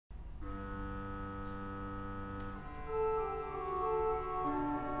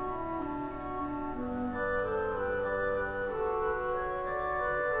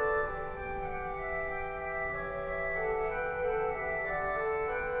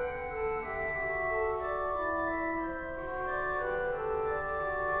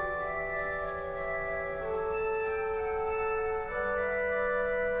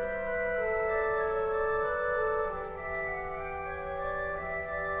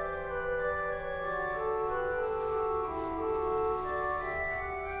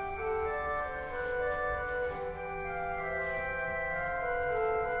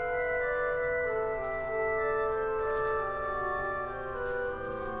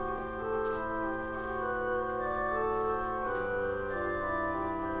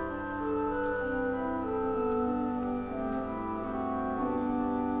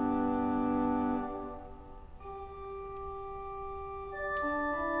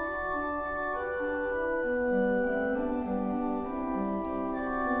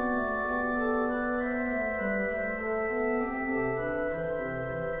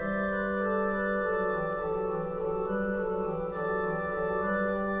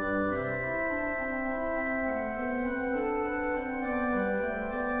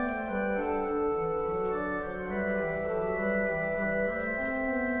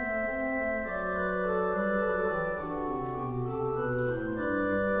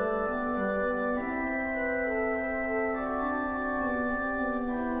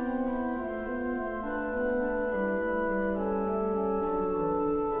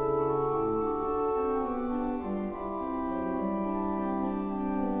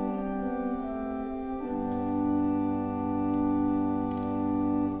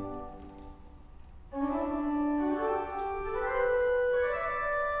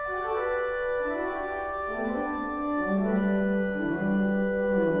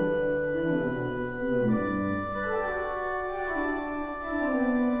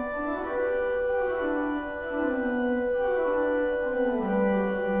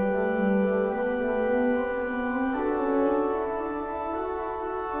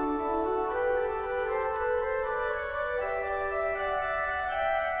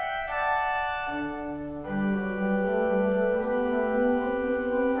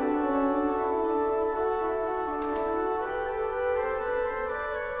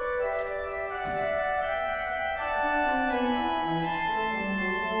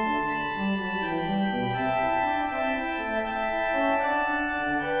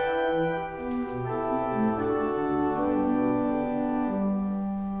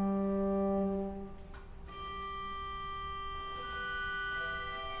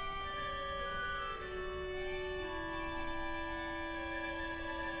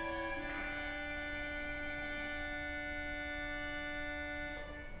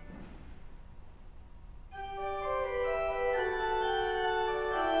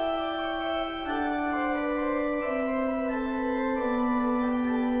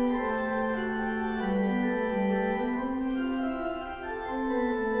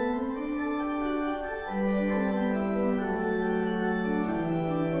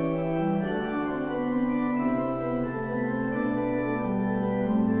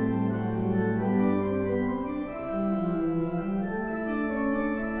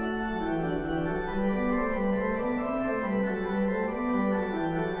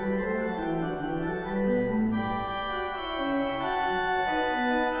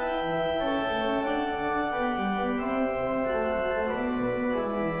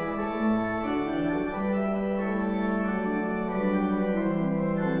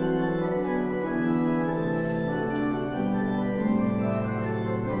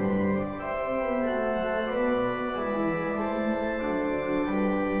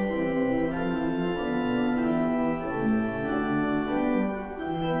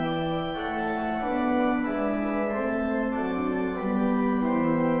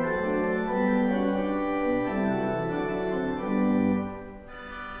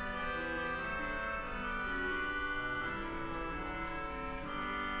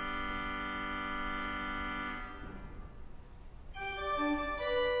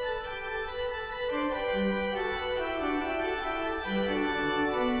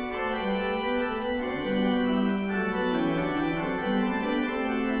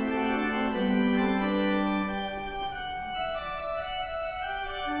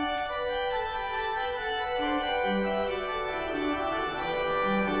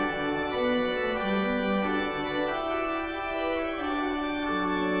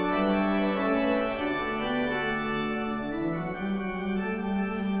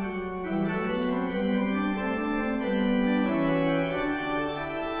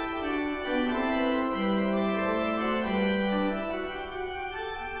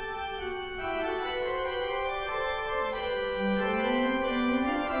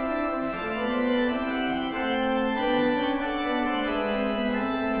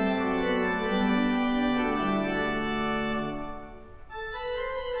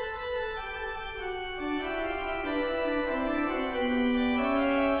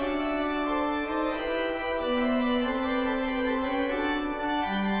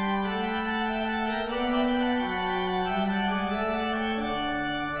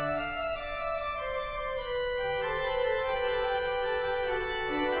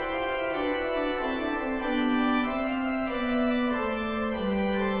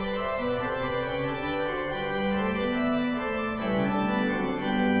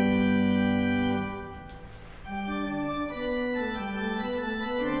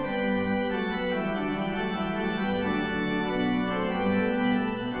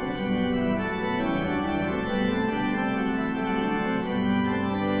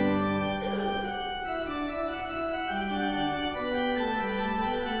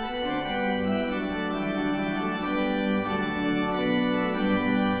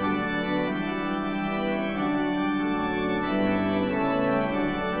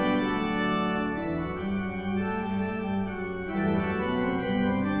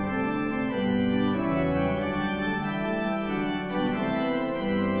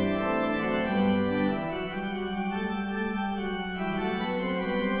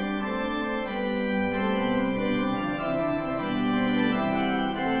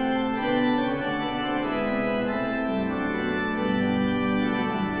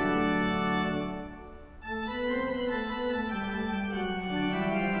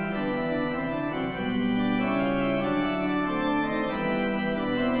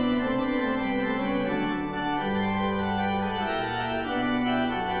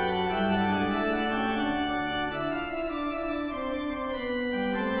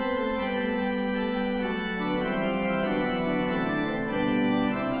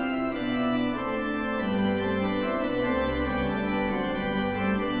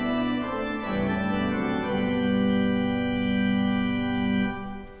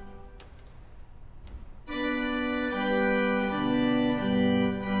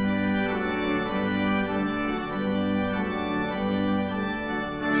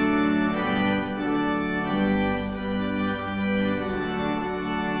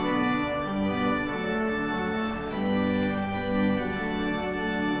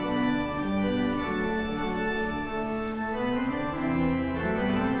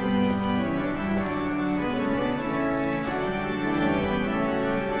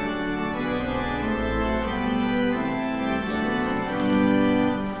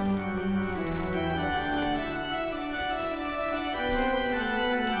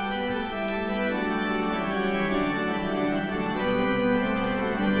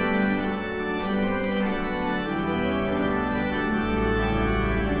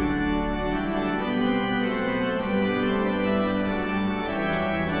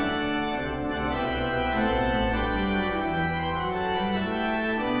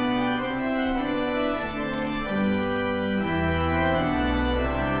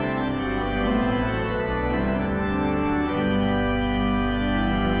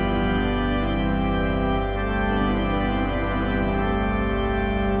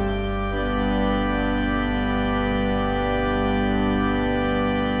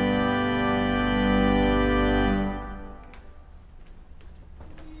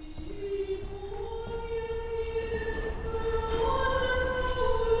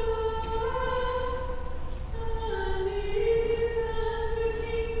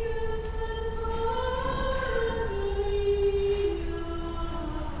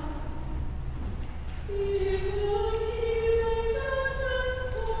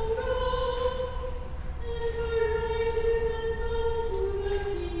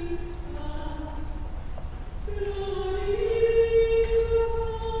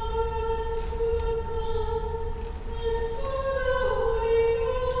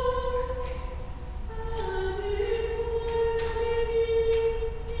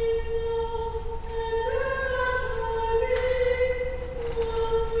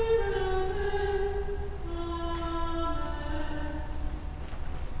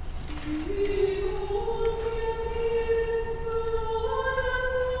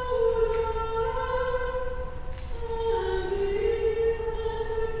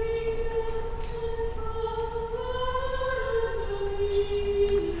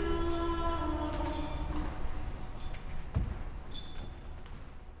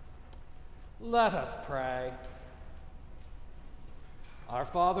Let us pray. Our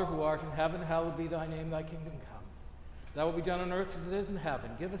Father, who art in heaven, hallowed be thy name, thy kingdom come. Thy will be done on earth as it is in heaven.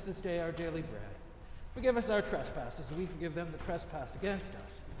 Give us this day our daily bread. Forgive us our trespasses, as we forgive them that trespass against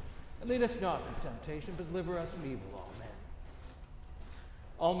us. And lead us not into temptation, but deliver us from evil. Amen.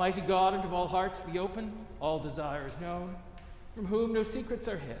 Almighty God, unto all hearts be open, all desires known, from whom no secrets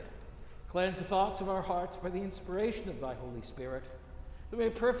are hid. Cleanse the thoughts of our hearts by the inspiration of thy Holy Spirit, that we may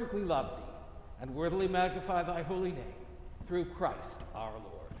perfectly love thee and worthily magnify thy holy name, through Christ our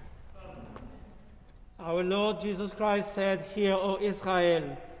Lord. Our Lord Jesus Christ said, Hear, O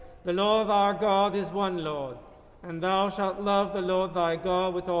Israel, the Lord our God is one Lord, and thou shalt love the Lord thy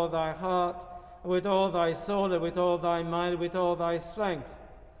God with all thy heart, and with all thy soul, and with all thy mind, and with all thy strength.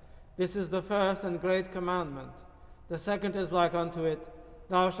 This is the first and great commandment. The second is like unto it,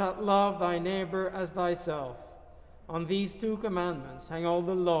 Thou shalt love thy neighbor as thyself. On these two commandments hang all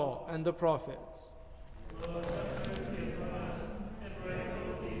the law and the prophets. Lord,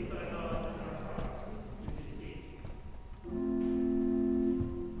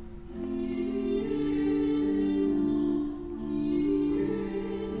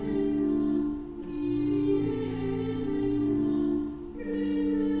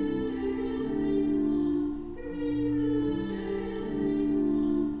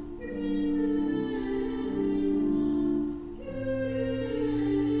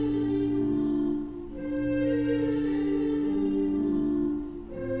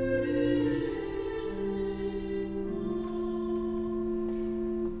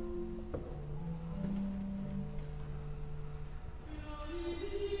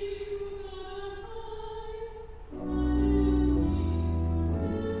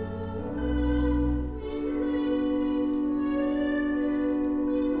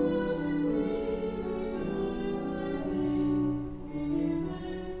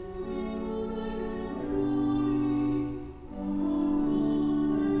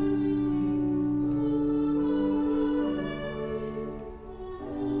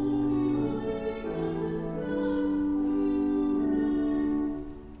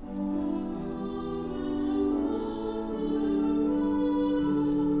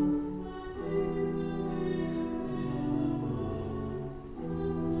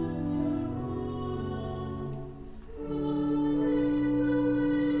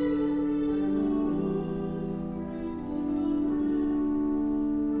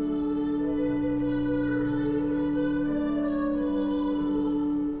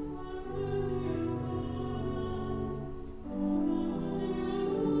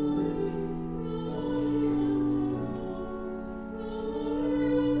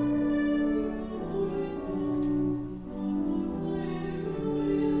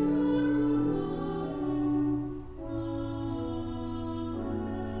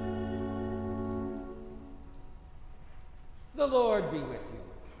 The Lord be with you.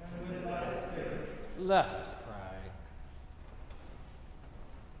 And with thy spirit. Let us pray.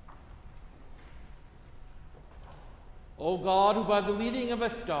 O God, who by the leading of a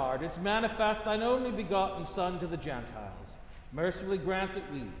star didst manifest thine only begotten Son to the Gentiles, mercifully grant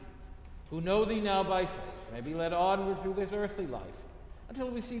that we, who know thee now by faith, may be led onward through this earthly life,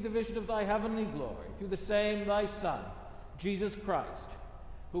 until we see the vision of thy heavenly glory, through the same thy Son, Jesus Christ,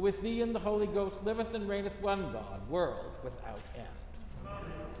 who with thee and the Holy Ghost liveth and reigneth one God, world without end. Amen.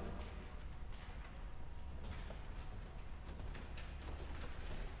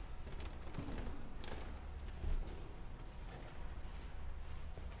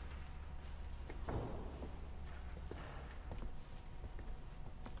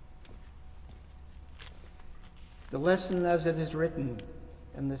 The lesson as it is written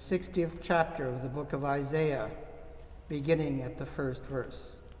in the 60th chapter of the book of Isaiah, beginning at the first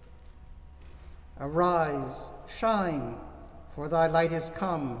verse. Arise, shine, for thy light is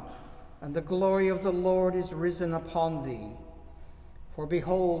come, and the glory of the Lord is risen upon thee. For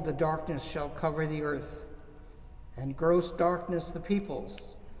behold, the darkness shall cover the earth, and gross darkness the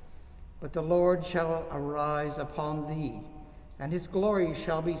peoples. But the Lord shall arise upon thee, and his glory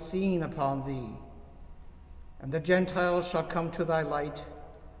shall be seen upon thee. And the Gentiles shall come to thy light,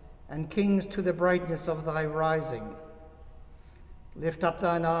 and kings to the brightness of thy rising. Lift up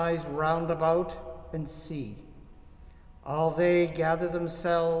thine eyes round about, and see. All they gather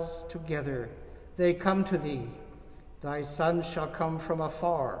themselves together, they come to thee. Thy sons shall come from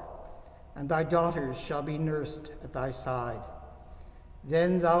afar, and thy daughters shall be nursed at thy side.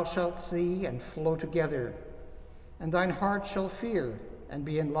 Then thou shalt see and flow together, and thine heart shall fear and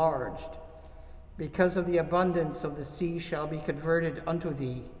be enlarged. Because of the abundance of the sea shall be converted unto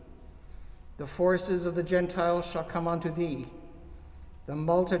thee. The forces of the Gentiles shall come unto thee. The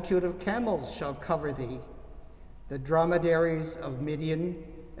multitude of camels shall cover thee, the dromedaries of Midian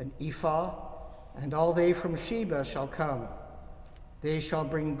and Ephah, and all they from Sheba shall come. They shall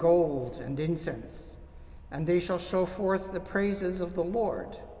bring gold and incense, and they shall show forth the praises of the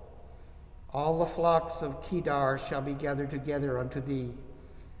Lord. All the flocks of Kedar shall be gathered together unto thee,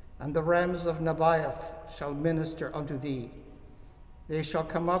 and the rams of Nebaioth shall minister unto thee. They shall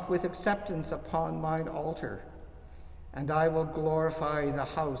come up with acceptance upon mine altar, and I will glorify the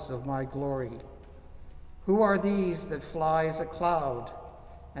house of my glory. Who are these that fly as a cloud,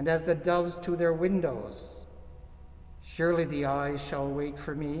 and as the doves to their windows? Surely the eyes shall wait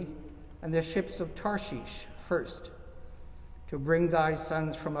for me, and the ships of Tarshish first, to bring thy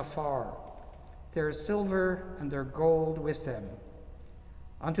sons from afar, their silver and their gold with them,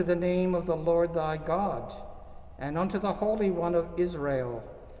 unto the name of the Lord thy God, and unto the Holy One of Israel,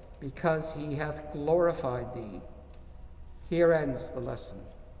 because he hath glorified thee. Here ends the lesson.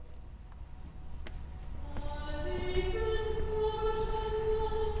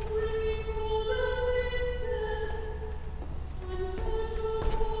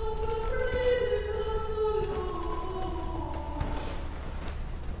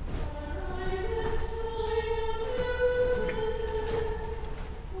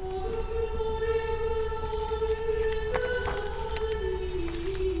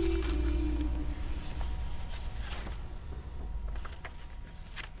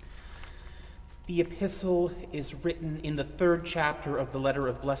 The epistle is written in the 3rd chapter of the letter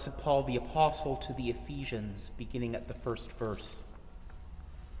of Blessed Paul the Apostle to the Ephesians, beginning at the 1st verse.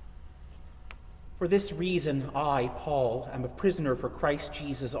 For this reason, I, Paul, am a prisoner for Christ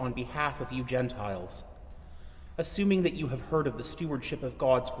Jesus on behalf of you Gentiles, assuming that you have heard of the stewardship of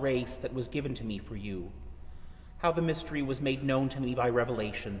God's grace that was given to me for you, how the mystery was made known to me by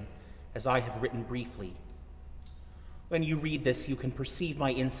revelation, as I have written briefly. When you read this, you can perceive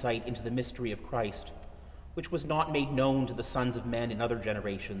my insight into the mystery of Christ, which was not made known to the sons of men in other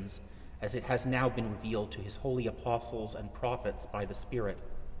generations, as it has now been revealed to his holy apostles and prophets by the Spirit.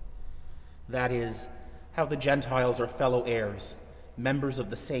 That is, how the Gentiles are fellow heirs, members of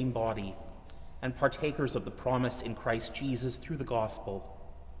the same body, and partakers of the promise in Christ Jesus through the gospel.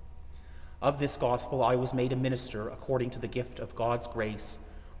 Of this gospel I was made a minister according to the gift of God's grace,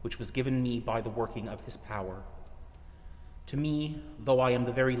 which was given me by the working of his power. To me, though I am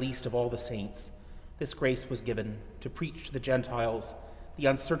the very least of all the saints, this grace was given to preach to the Gentiles the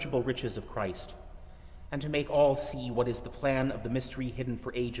unsearchable riches of Christ, and to make all see what is the plan of the mystery hidden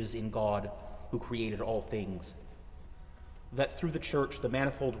for ages in God, who created all things, that through the church the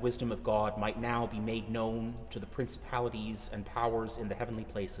manifold wisdom of God might now be made known to the principalities and powers in the heavenly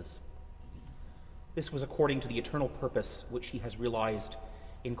places. This was according to the eternal purpose which he has realized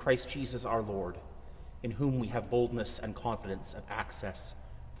in Christ Jesus our Lord, in whom we have boldness and confidence of access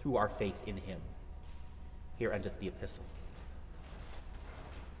through our faith in him. Here endeth the epistle.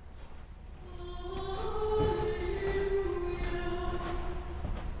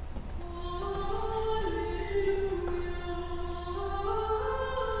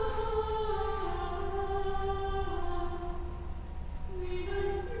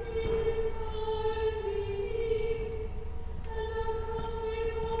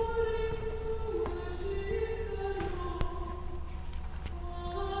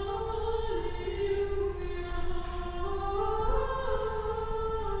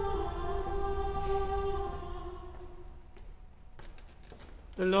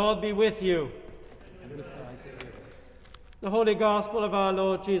 The Lord be with you. And with thy spirit. The Holy Gospel of our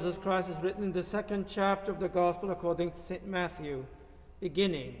Lord Jesus Christ is written in the 2nd chapter of the Gospel according to St. Matthew,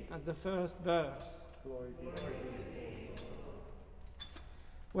 beginning at the 1st verse. Glory be to thee.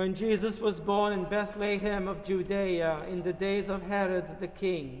 When Jesus was born in Bethlehem of Judea in the days of Herod the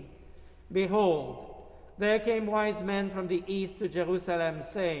king, behold, there came wise men from the east to Jerusalem,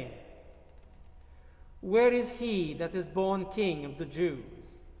 saying, Where is he that is born King of the Jews?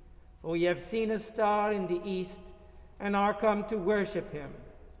 For we have seen a star in the east, and are come to worship him.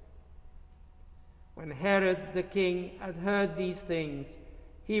 When Herod the king had heard these things,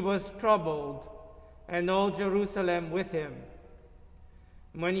 he was troubled, and all Jerusalem with him.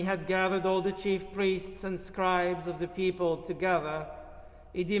 And when he had gathered all the chief priests and scribes of the people together,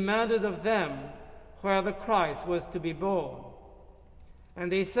 he demanded of them where the Christ was to be born.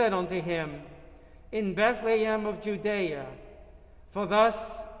 And they said unto him, In Bethlehem of Judea, for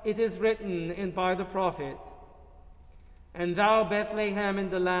thus it is written by the prophet, And thou, Bethlehem, in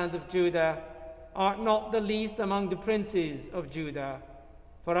the land of Judah, art not the least among the princes of Judah,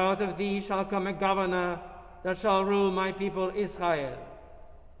 for out of thee shall come a governor that shall rule my people Israel.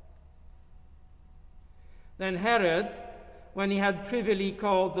 Then Herod, when he had privily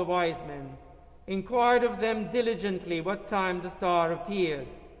called the wise men, inquired of them diligently what time the star appeared.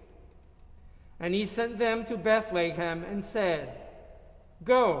 And he sent them to Bethlehem and said,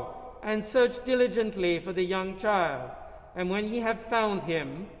 Go and search diligently for the young child, and when ye have found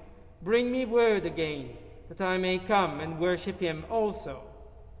him, bring me word again, that I may come and worship him also.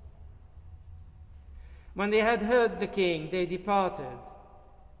 When they had heard the king, they departed.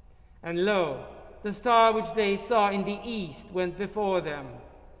 And lo, the star which they saw in the east went before them,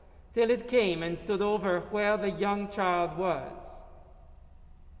 till it came and stood over where the young child was.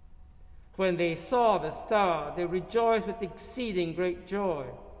 When they saw the star, they rejoiced with exceeding great joy.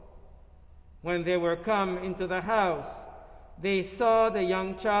 When they were come into the house, they saw the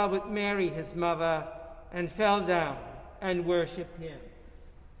young child with Mary his mother, and fell down and worshipped him.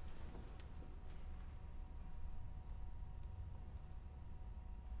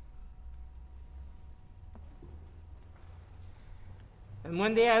 And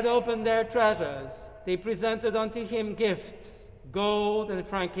when they had opened their treasures, they presented unto him gifts, gold and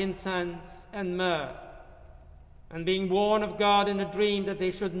frankincense and myrrh. And being warned of God in a dream that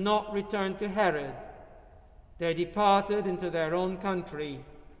they should not return to Herod, they departed into their own country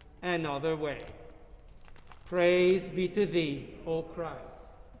another way. Praise be to thee, O Christ.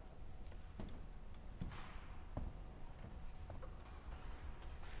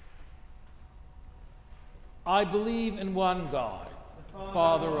 I believe in one God,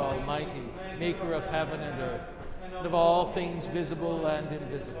 Father Almighty, maker of heaven and earth, and of all things visible and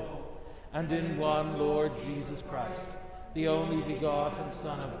invisible, and in one Lord Jesus Christ, the only begotten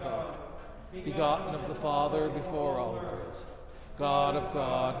Son of God, begotten of the Father before all worlds, God of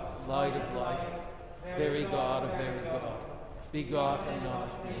God, light of light, very God of very God, begotten,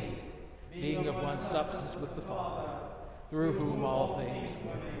 not made, being of one substance with the Father, through whom all things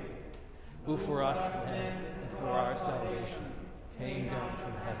were made, who for us men and for our salvation came down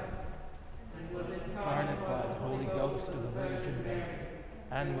from heaven, and was incarnate by the Holy Ghost of the Virgin Mary,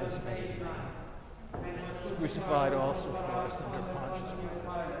 and was made man, was crucified also for us under Pontius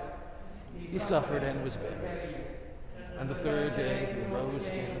Pilate. He suffered and was buried, and the third day he rose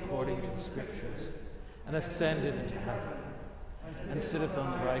again according to the Scriptures, and ascended into heaven, and sitteth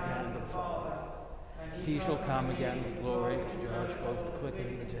on the right hand of the Father. He shall come again with glory to judge both the quick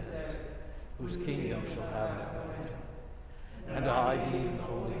and the dead, whose kingdom shall have no end. And I believe in the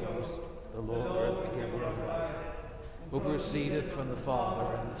Holy Ghost, the Lord, the giver of life, who proceedeth from the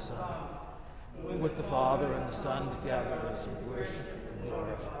Father and the Son, who with the Father and the Son together is worshipped and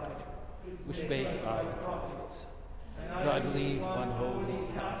glorified, who spake by the prophets. And I believe one holy,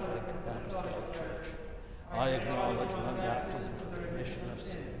 Catholic, apostolic church. I acknowledge one baptism for the remission of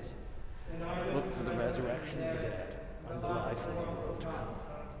sins. Look for the resurrection of the dead and the life of the world to come.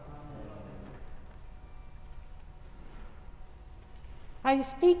 I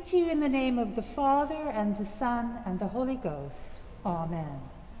speak to you in the name of the Father, and the Son, and the Holy Ghost. Amen.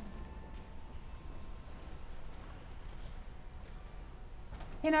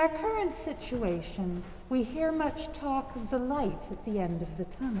 In our current situation, we hear much talk of the light at the end of the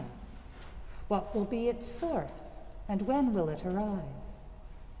tunnel. What will be its source, and when will it arrive?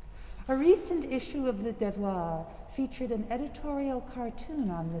 A recent issue of Le Devoir featured an editorial cartoon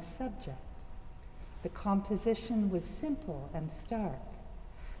on this subject. The composition was simple and stark,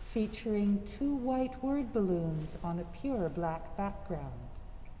 featuring 2 white word balloons on a pure black background.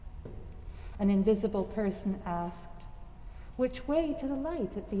 An invisible person asked, "Which way to the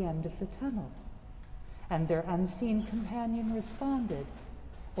light at the end of the tunnel?" And their unseen companion responded,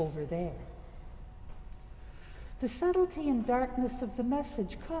 "Over there." The subtlety and darkness of the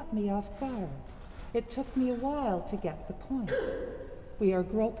message caught me off guard. It took me a while to get the point. We are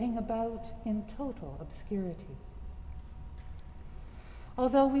groping about in total obscurity.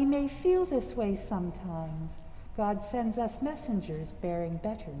 Although we may feel this way sometimes, God sends us messengers bearing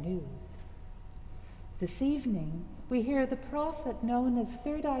better news. This evening, we hear the prophet known as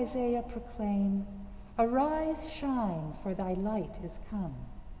 3rd Isaiah proclaim, "Arise, shine, for thy light is come,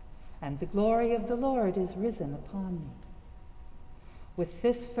 and the glory of the Lord is risen upon thee." With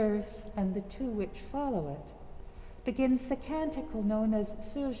this verse and the 2 which follow it, begins the canticle known as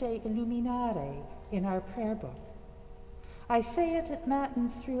Surge Illuminare in our prayer book. I say it at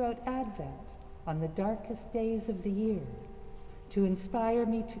Matins throughout Advent, on the darkest days of the year, to inspire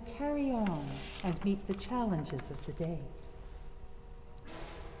me to carry on and meet the challenges of the day.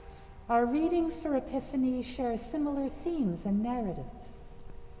 Our readings for Epiphany share similar themes and narratives.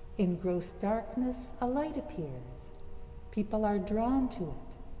 In gross darkness, a light appears. People are drawn to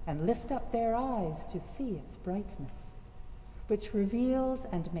it and lift up their eyes to see its brightness, which reveals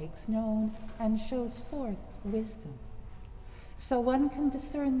and makes known and shows forth wisdom. so one can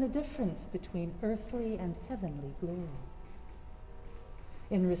discern the difference between earthly and heavenly glory.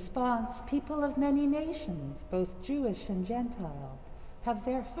 In response, people of many nations, both Jewish and Gentile, have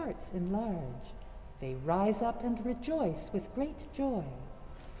their hearts enlarged. They rise up and rejoice with great joy,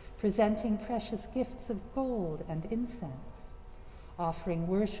 presenting precious gifts of gold and incense, offering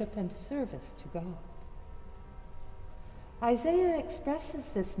worship and service to God. Isaiah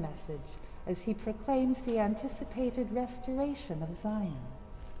expresses this message as he proclaims the anticipated restoration of Zion,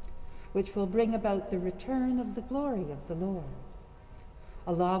 which will bring about the return of the glory of the Lord,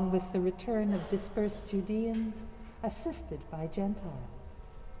 along with the return of dispersed Judeans assisted by Gentiles.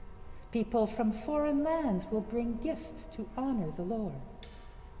 People from foreign lands will bring gifts to honor the Lord.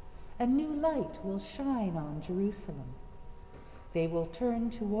 A new light will shine on Jerusalem. They will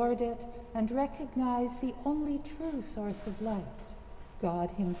turn toward it and recognize the only true source of light, God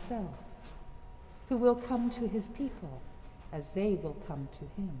himself, who will come to his people as they will come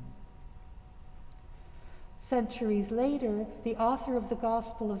to him. Centuries later, the author of the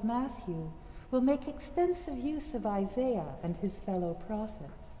Gospel of Matthew will make extensive use of Isaiah and his fellow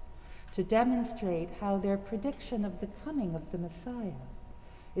prophets to demonstrate how their prediction of the coming of the Messiah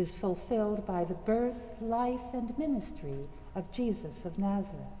is fulfilled by the birth, life, and ministry of Jesus of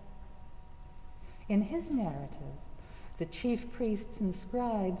Nazareth. In his narrative, the chief priests and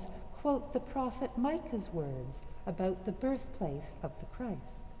scribes quote the prophet Micah's words about the birthplace of the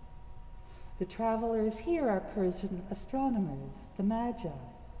Christ. The travelers here are Persian astronomers, the Magi,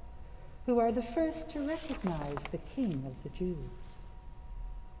 who are the first to recognize the King of the Jews.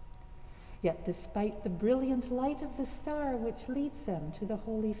 Yet despite the brilliant light of the star which leads them to the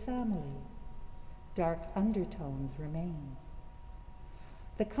Holy Family, dark undertones remain.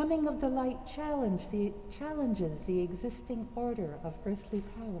 The coming of the light challenges the existing order of earthly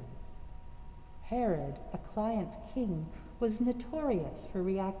powers. Herod, a client king, was notorious for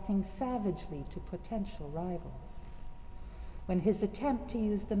reacting savagely to potential rivals. When his attempt to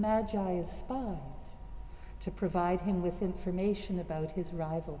use the Magi as spies to provide him with information about his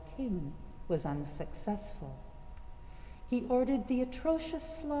rival king was unsuccessful, he ordered the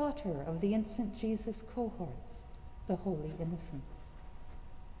atrocious slaughter of the infant Jesus cohorts, the Holy Innocents.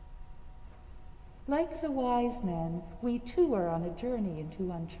 Like the wise men, we too are on a journey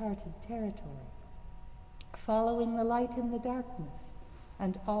into uncharted territory, following the light in the darkness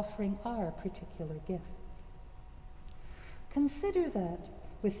and offering our particular gifts. Consider that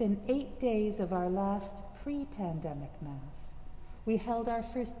within 8 days of our last pre-pandemic Mass, we held our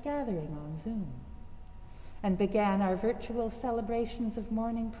first gathering on Zoom and began our virtual celebrations of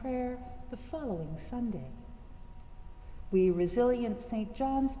morning prayer the following Sunday. We resilient St.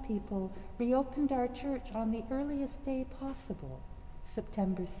 John's people reopened our church on the earliest day possible,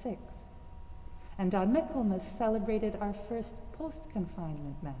 September 6th, and on Michaelmas celebrated our first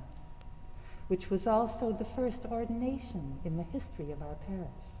post-confinement Mass, which was also the first ordination in the history of our parish.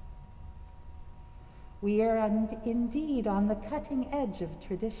 We are indeed on the cutting edge of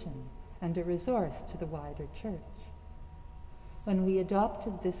tradition and a resource to the wider church. When we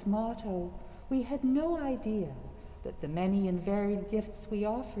adopted this motto, we had no idea that the many and varied gifts we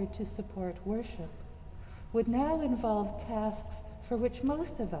offered to support worship would now involve tasks for which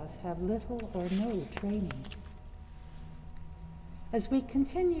most of us have little or no training. As we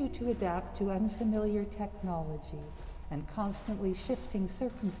continue to adapt to unfamiliar technology and constantly shifting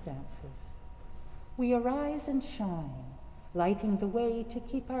circumstances, we arise and shine, lighting the way to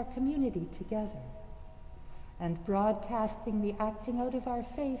keep our community together and broadcasting the acting out of our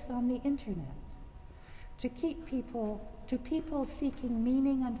faith on the internet to people seeking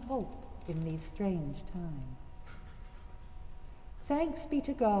meaning and hope in these strange times. Thanks be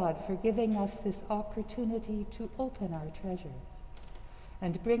to God for giving us this opportunity to open our treasures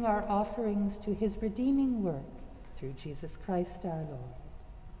and bring our offerings to his redeeming work through Jesus Christ our Lord.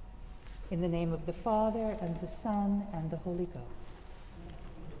 In the name of the Father, and the Son, and the Holy Ghost.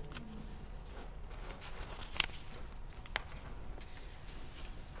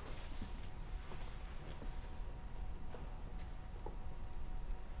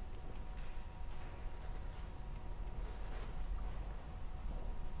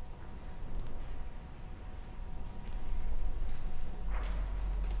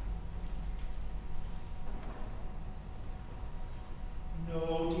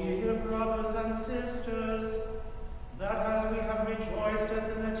 Know, dear brothers and sisters, that as we have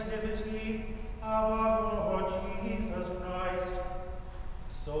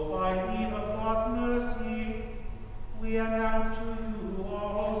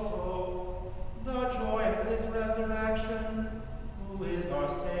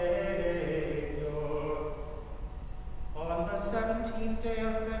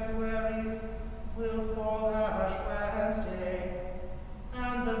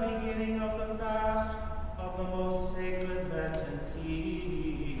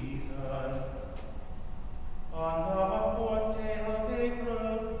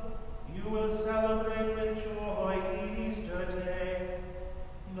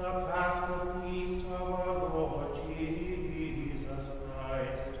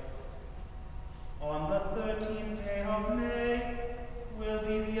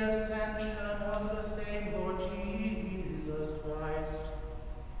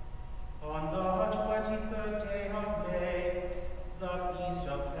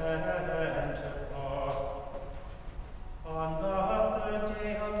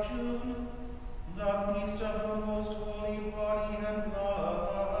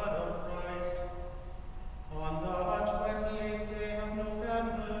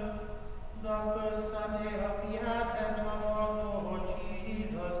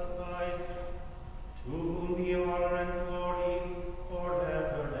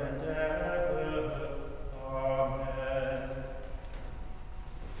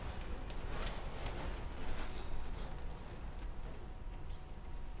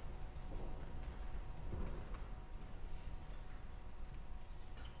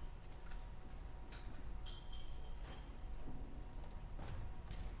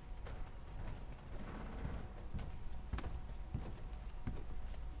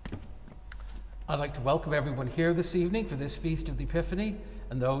I'd like to welcome everyone here this evening for this Feast of the Epiphany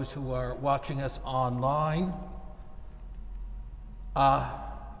and those who are watching us online.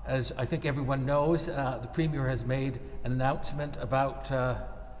 As I think everyone knows, the Premier has made an announcement about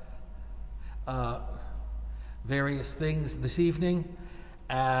various things this evening,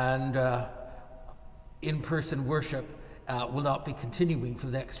 and in-person worship will not be continuing for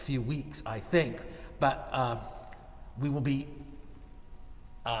the next few weeks, I think, but we will be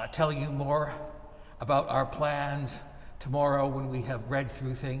telling you more about our plans tomorrow when we have read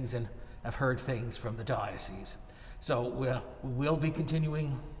through things and have heard things from the diocese. So we'll be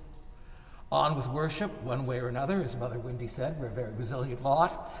continuing on with worship one way or another. As Mother Wendy said, we're a very resilient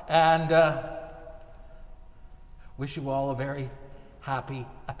lot, and wish you all a very happy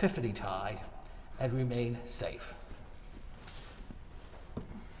Epiphany tide, and remain safe.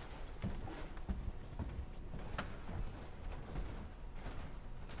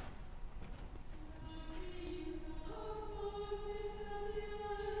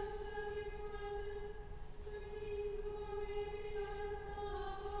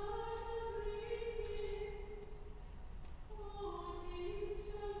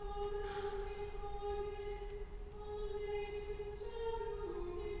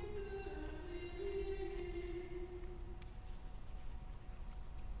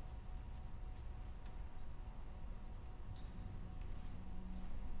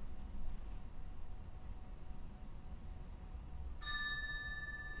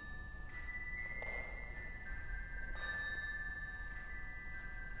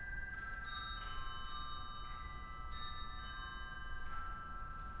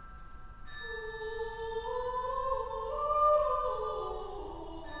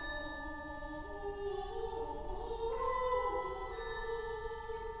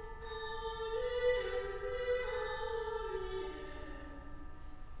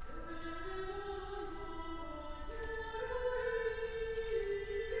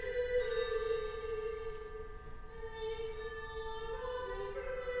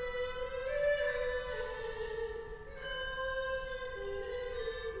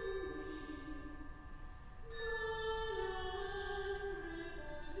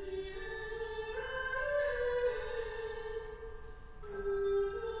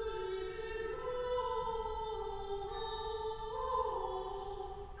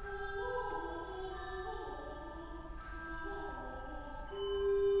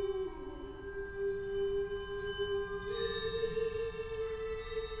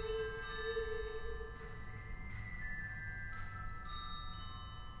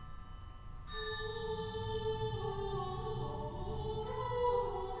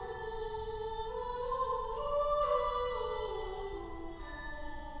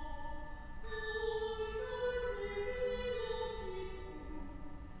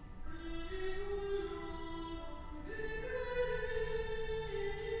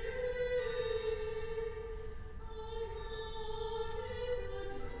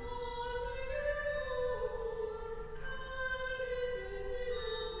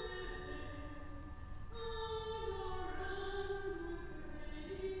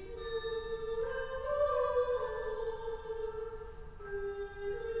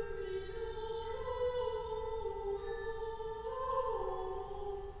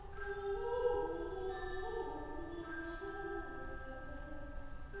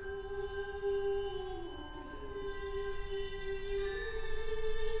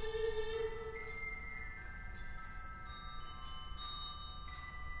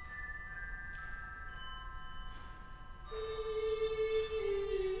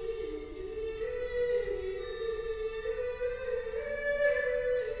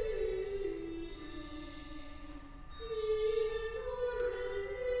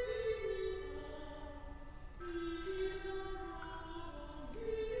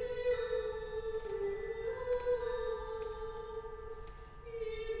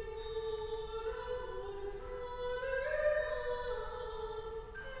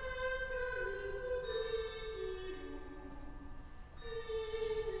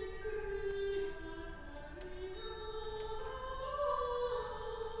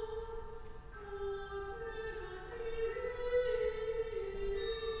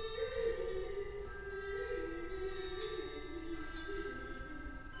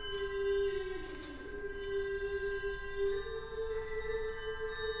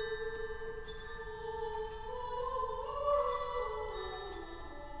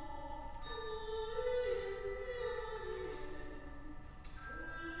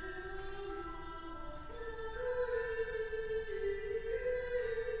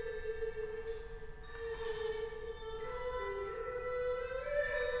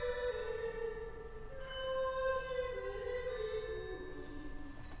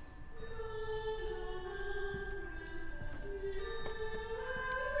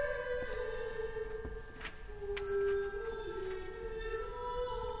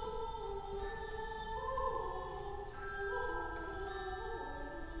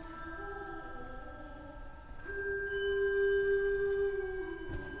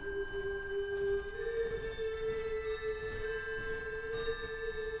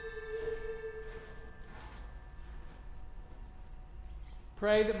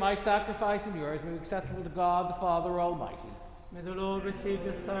 pray that my sacrifice and yours may be acceptable to God the Father Almighty. May the Lord receive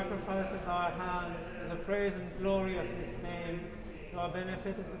this sacrifice at thy hands, for the praise and glory of his name, to our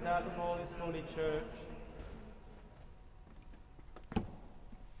benefit and to that of all his holy church.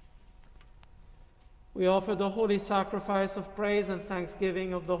 We offer the holy sacrifice of praise and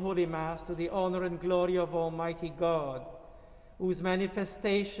thanksgiving of the Holy Mass to the honor and glory of Almighty God, whose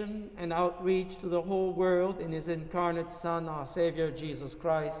manifestation and outreach to the whole world in his incarnate Son, our Savior Jesus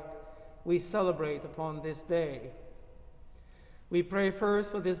Christ, we celebrate upon this day. We pray first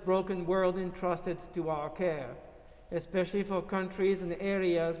for this broken world entrusted to our care, especially for countries and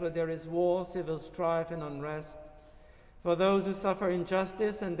areas where there is war, civil strife, and unrest, for those who suffer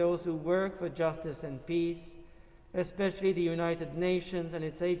injustice and those who work for justice and peace, especially the United Nations and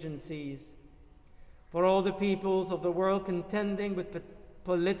its agencies, for all the peoples of the world contending with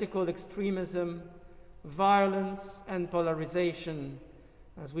political extremism, violence, and polarization,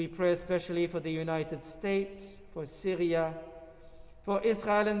 as we pray especially for the United States, for Syria, for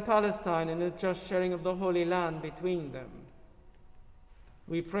Israel and Palestine and the just sharing of the Holy Land between them.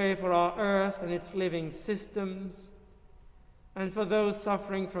 We pray for our earth and its living systems, and for those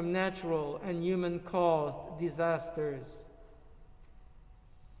suffering from natural and human-caused disasters.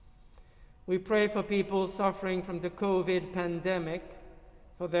 We pray for people suffering from the COVID pandemic,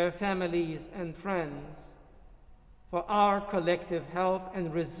 for their families and friends, for our collective health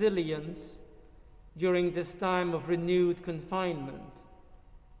and resilience during this time of renewed confinement,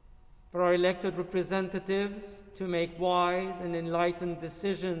 for our elected representatives to make wise and enlightened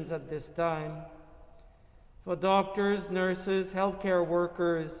decisions at this time, for doctors, nurses, healthcare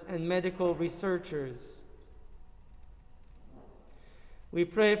workers, and medical researchers. We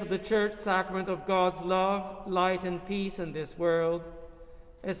pray for the church sacrament of God's love, light, and peace in this world,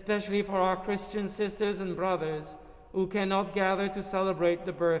 especially for our Christian sisters and brothers who cannot gather to celebrate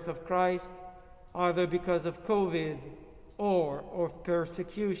the birth of Christ, either because of COVID or of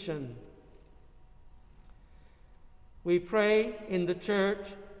persecution. We pray in the church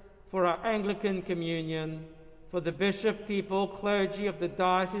for our Anglican communion, for the bishop, people, clergy of the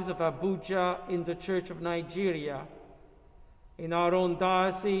Diocese of Abuja in the Church of Nigeria. In our own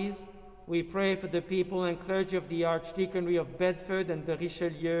diocese, we pray for the people and clergy of the Archdeaconry of Bedford and the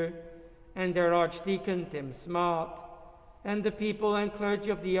Richelieu, and their Archdeacon Tim Smart, and the people and clergy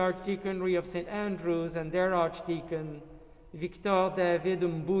of the Archdeaconry of St. Andrews and their Archdeacon, Victor David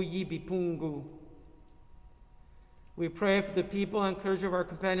Mbuyi Bipungu. We pray for the people and clergy of our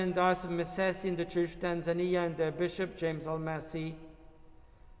companion diocese of Mesesi in the Church of Tanzania and their Bishop James Almasi,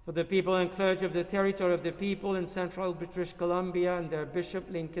 for the people and clergy of the Territory of the People in Central British Columbia and their Bishop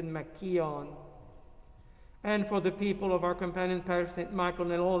Lincoln McKeon, and for the people of our companion parish St.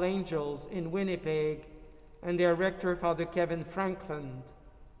 Michael and All Angels in Winnipeg and their rector Father Kevin Frankland.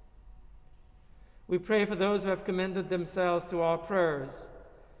 We pray for those who have commended themselves to our prayers: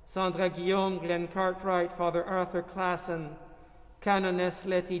 Sandra Guillaume, Glenn Cartwright, Father Arthur Klassen, Canoness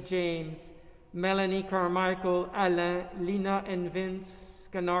Letty James, Melanie Carmichael, Alain, Lina and Vince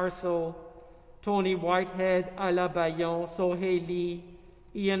Canarso, Tony Whitehead, Ala Bayon, Sohei Lee,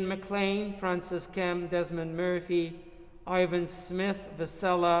 Ian McLean, Francis Kem, Desmond Murphy, Ivan Smith,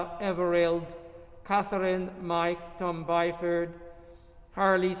 Vasella, Evereld, Catherine, Mike, Tom Byford,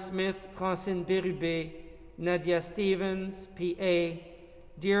 Harley Smith, Francine Berube, Nadia Stevens, P.A.,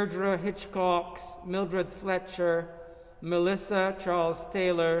 Deirdre Hitchcox, Mildred Fletcher, Melissa Charles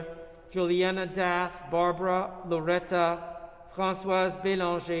Taylor, Juliana Das, Barbara Loretta, Françoise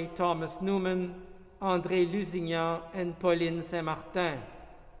Bélanger, Thomas Newman, André Lusignan, and Pauline Saint-Martin.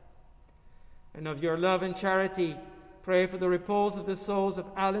 And of your love and charity, pray for the repose of the souls of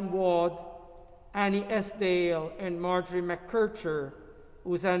Alan Ward, Annie Esdale, and Marjorie McKircher,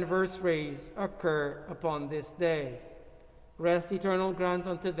 whose anniversaries occur upon this day. Rest eternal grant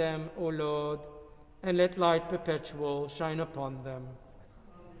unto them, O Lord, and let light perpetual shine upon them.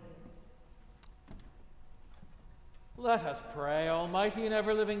 Let us pray. Almighty and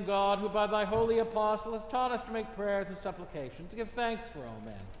ever-living God, who by thy holy apostle has taught us to make prayers and supplications, to give thanks for all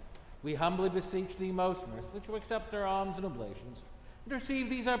men, we humbly beseech thee most mercifully to accept our alms and oblations, and receive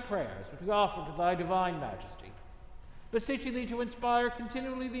these our prayers, which we offer to thy divine majesty, beseeching thee to inspire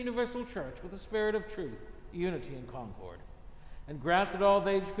continually the universal church with the spirit of truth, unity, and concord, and grant that all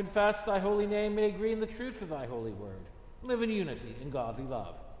they who confess thy holy name may agree in the truth of thy holy word, and live in unity and godly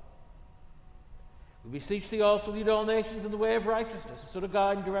love. We beseech thee also, lead all nations in the way of righteousness, so to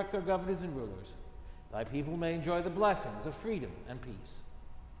guide and direct their governors and rulers. Thy people may enjoy the blessings of freedom and peace.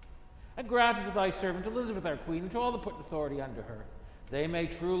 And grant unto thy servant Elizabeth our Queen, and to all that put authority under her, they may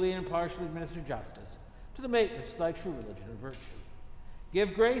truly and impartially administer justice to the maintenance of thy true religion and virtue.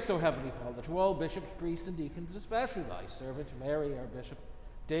 Give grace, O Heavenly Father, to all bishops, priests, and deacons, especially thy servant Mary, our bishop,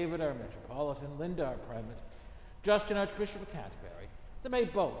 David, our metropolitan, Linda, our primate, Justin, Archbishop of Canterbury, that may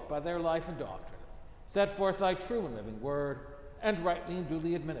both, by their life and doctrine, set forth thy true and living word, and rightly and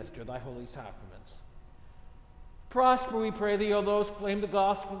duly administer thy holy sacraments. Prosper, we pray thee, O those who proclaim the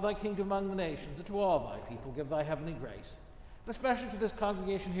gospel of thy kingdom among the nations, and to all thy people give thy heavenly grace, and especially to this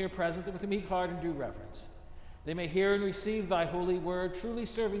congregation here present, that with a meek heart and due reverence they may hear and receive thy holy word, truly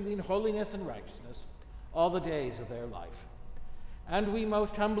serving thee in holiness and righteousness all the days of their life. And we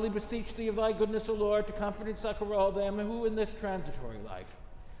most humbly beseech thee of thy goodness, O Lord, to comfort and succor all them who in this transitory life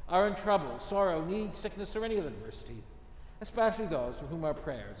are in trouble, sorrow, need, sickness, or any other adversity, especially those for whom our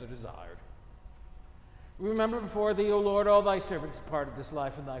prayers are desired. We remember before thee, O Lord, all thy servants departed this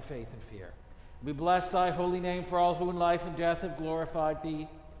life in thy faith and fear. We bless thy holy name for all who in life and death have glorified thee,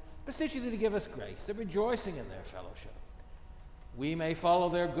 beseeching thee to give us grace, that rejoicing in their fellowship, we may follow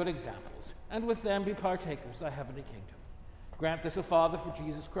their good examples, and with them be partakers of thy heavenly kingdom. Grant this, O Father, for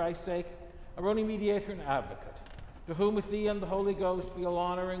Jesus Christ's sake, our only mediator and advocate, to whom with thee and the Holy Ghost be all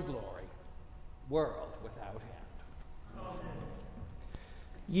honor and glory, world without end. Amen.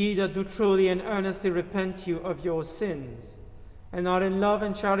 Ye that do truly and earnestly repent you of your sins, and are in love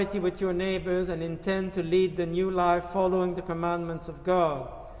and charity with your neighbors, and intend to lead the new life following the commandments of God,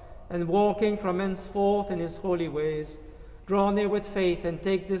 and walking from henceforth in his holy ways, draw near with faith, and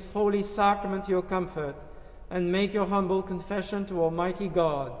take this holy sacrament to your comfort, and make your humble confession to Almighty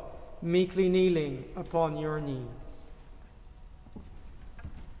God, meekly kneeling upon your knees.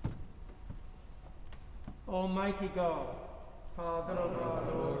 Almighty God, Father of our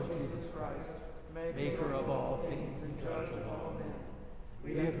Lord Jesus Christ, Maker of all things and judge of all men,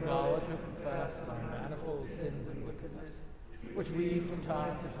 we acknowledge and confess our manifold sins and wickedness, which we from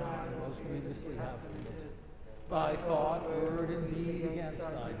time to time most grievously have committed, by thought, word, and deed against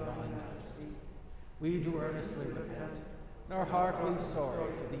thy divine majesty. We do earnestly repent, and are heartily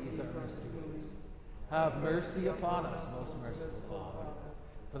sorry for these our misdoings. Have mercy upon us, most merciful Father.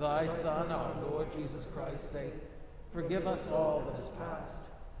 For thy Son, our Lord Jesus Christ's sake, forgive us all that is past,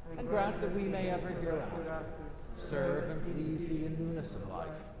 and grant that we may ever hereafter serve and please thee in newness of life,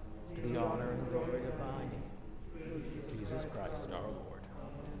 to the honor and glory of thy name, Jesus Christ our Lord.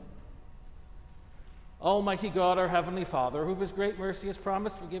 Almighty God, our heavenly Father, who of his great mercy has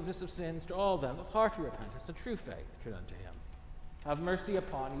promised forgiveness of sins to all them with hearty repentance and true faith turn unto him, have mercy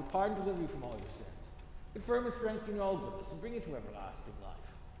upon you, pardon and deliver you from all your sins, confirm and strengthen you in all goodness, and bring you to everlasting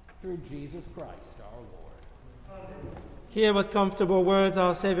life, through Jesus Christ our Lord. Amen. Hear what comfortable words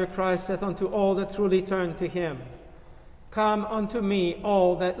our Saviour Christ saith unto all that truly turn to him. Come unto me,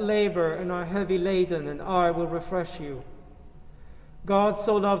 all that labor and are heavy laden, and I will refresh you. God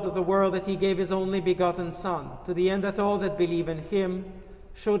so loved the world that he gave his only begotten Son, to the end that all that believe in him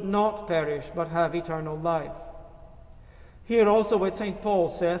should not perish, but have eternal life. Here also what St. Paul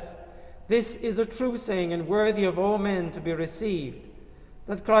saith, this is a true saying and worthy of all men to be received,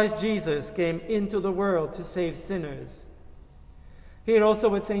 that Christ Jesus came into the world to save sinners. Here also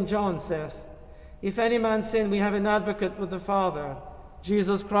what St. John saith, if any man sin, we have an advocate with the Father,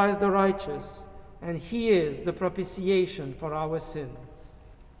 Jesus Christ the righteous, and he is the propitiation for our sins.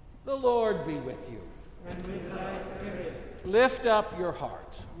 The Lord be with you. And with thy spirit. Lift up your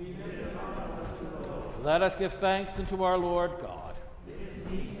hearts. We lift up unto the Lord. Let us give thanks unto our Lord God. It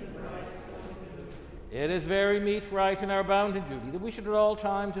is meet and right so to do. It is very meet, right, and our bounden duty that we should at all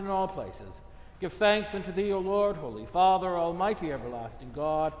times and in all places give thanks unto thee, O Lord, Holy Father, Almighty, everlasting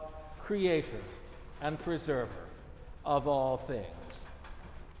God, Creator and Preserver of all things.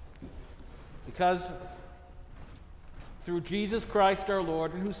 Because through Jesus Christ our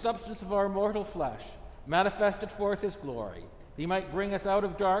Lord, in whose substance of our mortal flesh manifested forth his glory, he might bring us out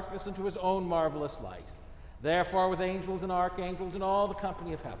of darkness into his own marvelous light. Therefore, with angels and archangels and all the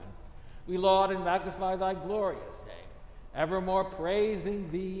company of heaven, we laud and magnify thy glorious name, evermore praising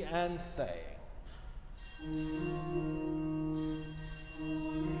thee and saying,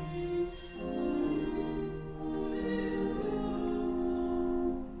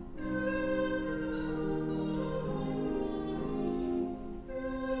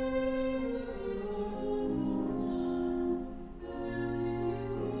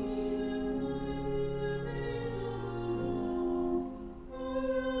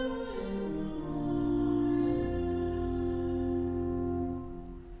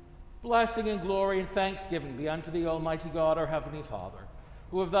 blessing and glory and thanksgiving be unto thee, Almighty God, our heavenly Father,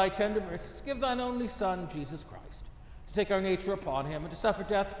 who of thy tender mercies give thine only Son, Jesus Christ, to take our nature upon him and to suffer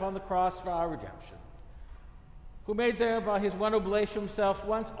death upon the cross for our redemption, who made there by his one oblation himself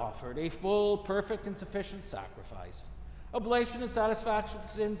once offered a full, perfect, and sufficient sacrifice, oblation and satisfaction of the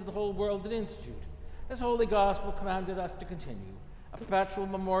sins of the whole world did institute, his holy gospel commanded us to continue, a perpetual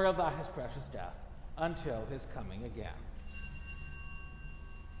memorial of his precious death, until his coming again.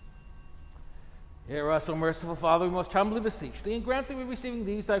 Hear us, O merciful Father, we most humbly beseech thee, and grant that we, receiving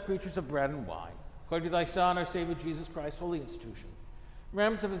these thy creatures of bread and wine, according to thy Son, our Savior Jesus Christ, holy institution,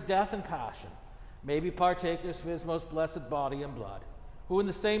 remembrance of his death and passion, may be partakers of his most blessed body and blood, who in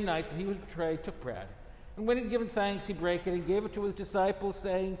the same night that he was betrayed took bread, and when he had given thanks, he brake it and gave it to his disciples,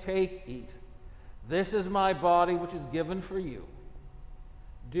 saying, Take, eat. This is my body, which is given for you.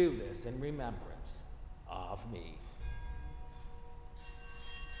 Do this in remembrance of me.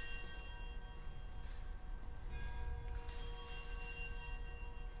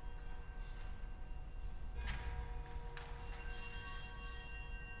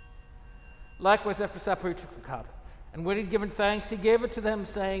 Likewise, after supper, he took the cup, and when he had given thanks, he gave it to them,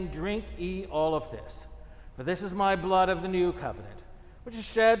 saying, Drink ye all of this, for this is my blood of the new covenant, which is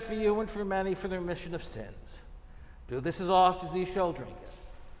shed for you and for many for the remission of sins. Do this as oft as ye shall drink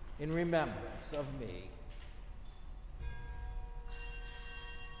it, in remembrance of me.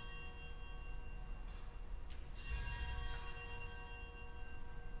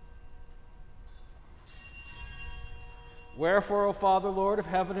 Wherefore, O Father, Lord of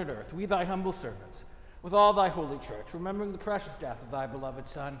heaven and earth, we thy humble servants, with all thy holy church, remembering the precious death of thy beloved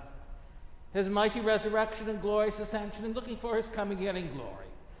Son, his mighty resurrection and glorious ascension, and looking for his coming again in glory,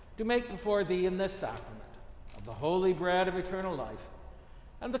 do make before thee in this sacrament of the holy bread of eternal life,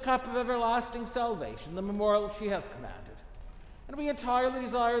 and the cup of everlasting salvation, the memorial which he hath commanded. And we entirely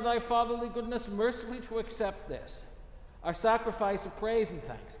desire thy fatherly goodness mercifully to accept this, our sacrifice of praise and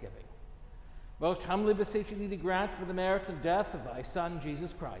thanksgiving. Most humbly beseeching thee to grant, with the merits and death of thy Son,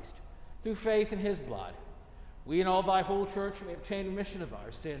 Jesus Christ, through faith in his blood, we and all thy whole church may obtain remission of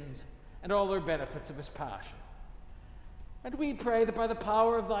our sins and all our benefits of his passion. And we pray that by the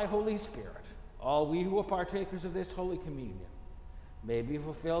power of thy Holy Spirit, all we who are partakers of this holy communion may be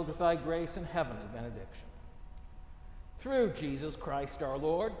fulfilled with thy grace and heavenly benediction. Through Jesus Christ our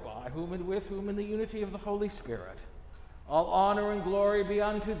Lord, by whom and with whom in the unity of the Holy Spirit, all honor and glory be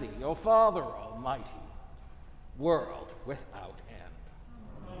unto thee, O Father Almighty, world without end.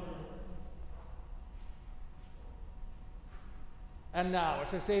 Amen. And now,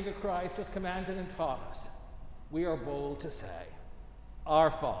 as our Savior Christ has commanded and taught us, we are bold to say,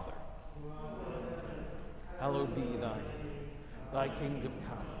 Our Father, hallowed be thy name. Thy kingdom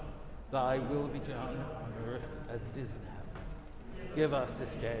come, thy will be done on earth as it is in heaven. Give us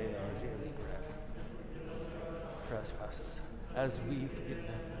this day our daily bread. Trespasses, as we forgive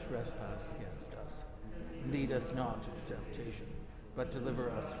them who trespass against us. Lead us not into temptation, but deliver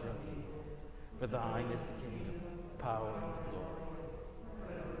us from evil. For thine is the kingdom, power, and glory.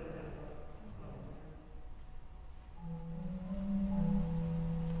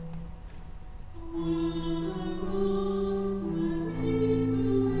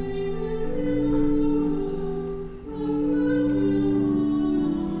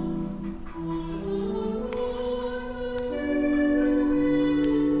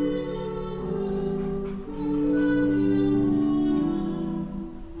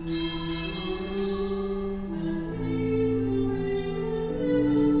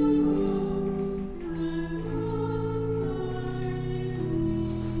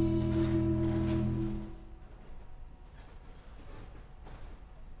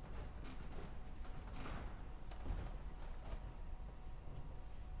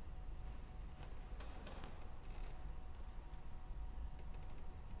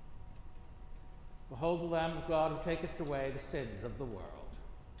 Behold the Lamb of God who taketh away the sins of the world.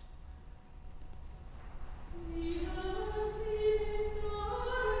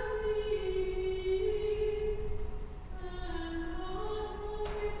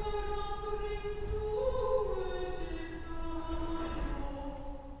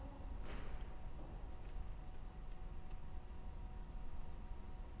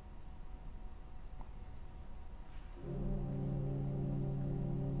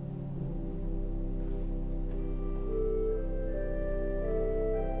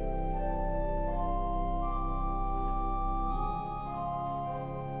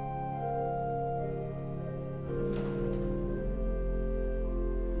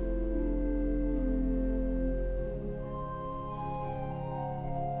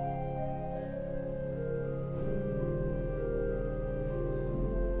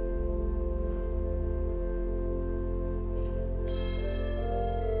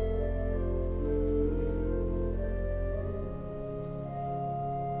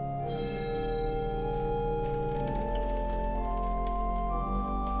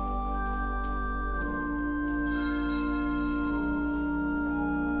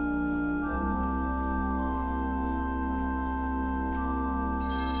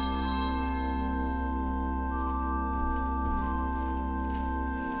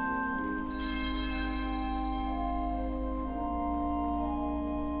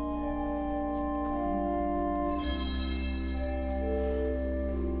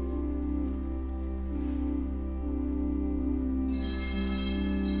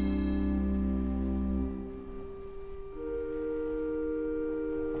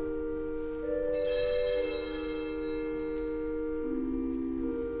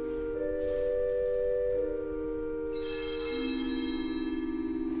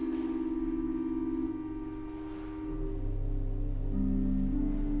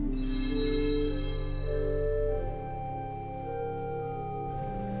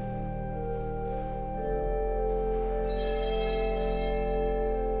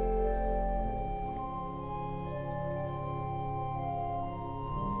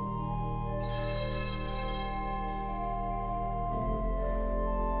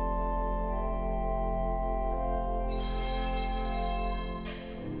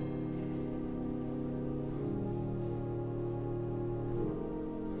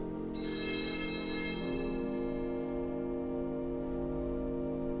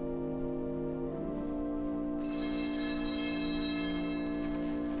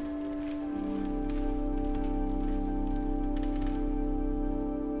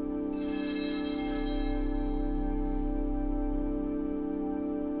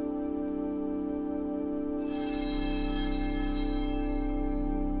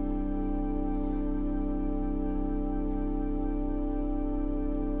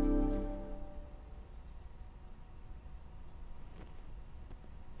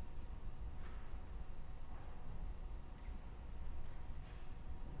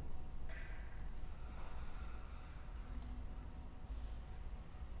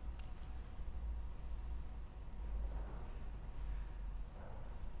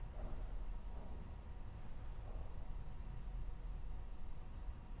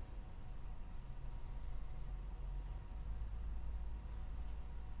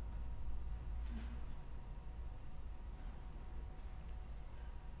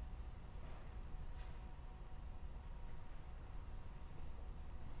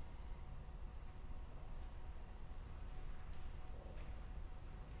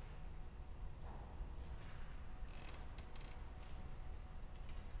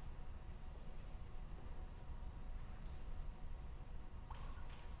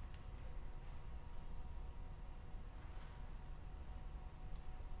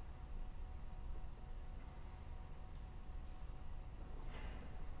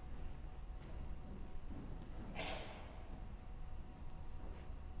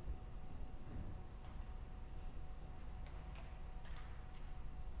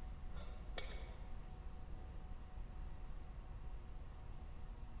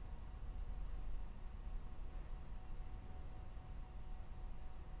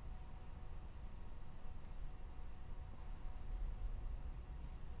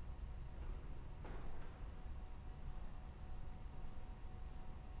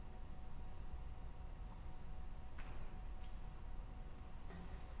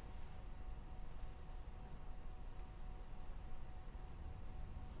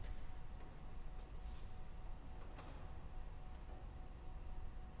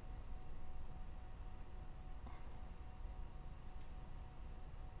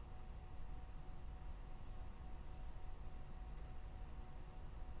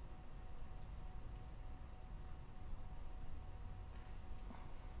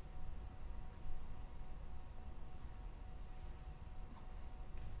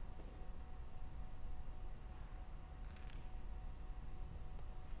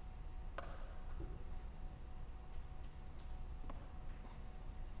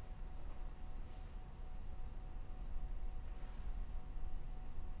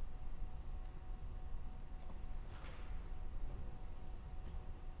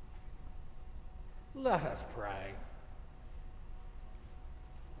 Let us pray.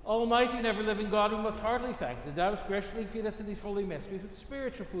 Almighty and ever-living God, we most heartily thank thee that thou hast graciously feed us in these holy mysteries with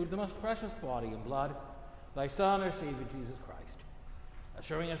spiritual food, the most precious body and blood, thy Son, our Saviour, Jesus Christ,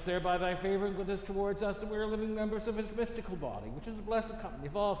 assuring us thereby thy favour and goodness towards us, that we are living members of his mystical body, which is the blessed company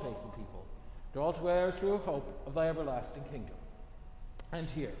of all faithful people, dwell to heirs through hope of thy everlasting kingdom. And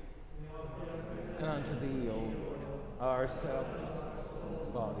here, and unto thee, O Lord, ourselves,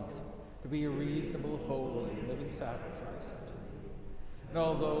 bodies, to be a reasonable, holy, and living sacrifice unto thee. And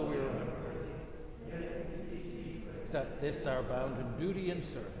although we are unworthy, accept this our bounden duty and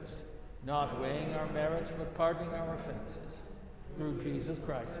service, not weighing our merits, but pardoning our offences, through Jesus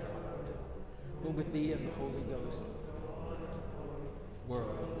Christ our Lord, who with thee and the Holy Ghost,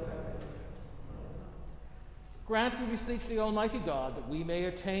 world without end. Grant, we beseech thee, Almighty God, that we may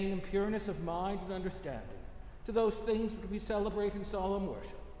attain in pureness of mind and understanding to those things which we celebrate in solemn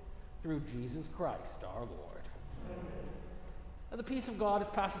worship, through Jesus Christ our Lord. Amen. And the peace of God,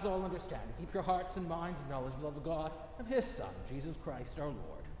 which passes all understanding, keep your hearts and minds in knowledge and love of God, of his Son, Jesus Christ our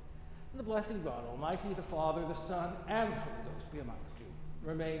Lord. And the blessing of God Almighty, the Father, the Son, and the Holy Ghost be amongst you,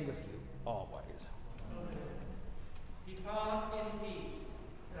 remain with you always. Amen. Depart in peace.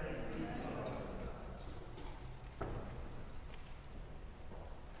 Thanks be to God.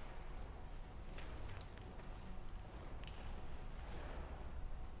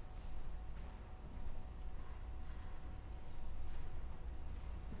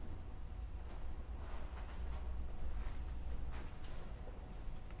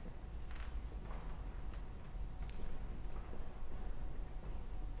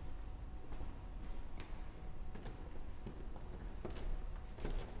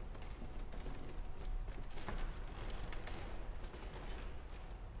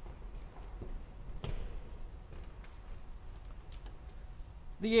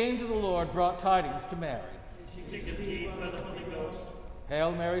 The angel of the Lord brought tidings to Mary. She conceived by the Holy Ghost.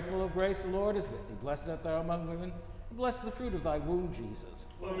 Hail Mary, full of grace, the Lord is with thee. Blessed art thou among women, and blessed the fruit of thy womb, Jesus.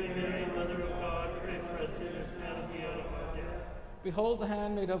 Holy Mary, Mother of God, pray for us sinners now and at the hour of our death. Behold the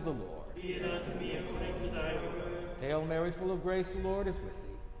handmaid of the Lord. Be it unto me according to thy word. Hail Mary, full of grace, the Lord is with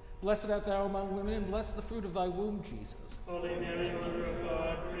thee. Blessed art thou among women, and blessed the fruit of thy womb, Jesus. Holy Mary, Mother of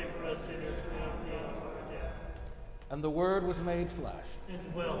God, pray for us sinners now and at the hour of our death. And the Word was made flesh.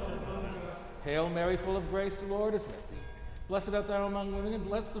 And dwelt among us. Hail Mary, full of grace, the Lord is with thee. Blessed art thou among women, and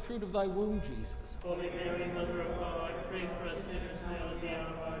blessed the fruit of thy womb, Jesus. Holy Mary, Mother of God, pray for us sinners now and at the hour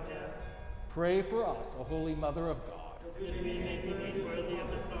of our death. Pray for us, O Holy Mother of God. That we may be made worthy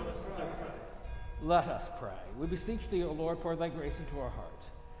of the promises of Christ. Let us pray. We beseech thee, O Lord, pour thy grace into our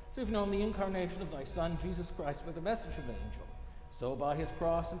hearts. So we've known the incarnation of thy Son, Jesus Christ, by the message of the angel, so by his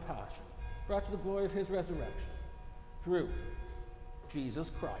cross and passion, brought to the glory of his resurrection, through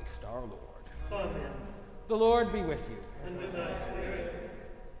Jesus Christ our Lord. Amen. The Lord be with you. And with thy spirit.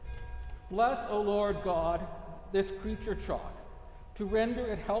 Bless, O Lord God, this creature chalk, to render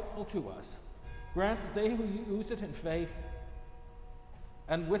it helpful to us. Grant that they who use it in faith,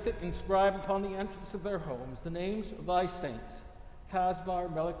 and with it inscribe upon the entrance of their homes the names of thy saints, Caspar,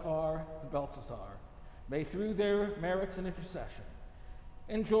 Melikar, and Balthasar, may through their merits and intercession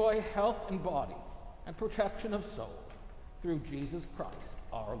enjoy health in body and protection of soul, through Jesus Christ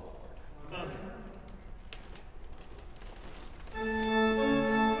our Lord. Amen.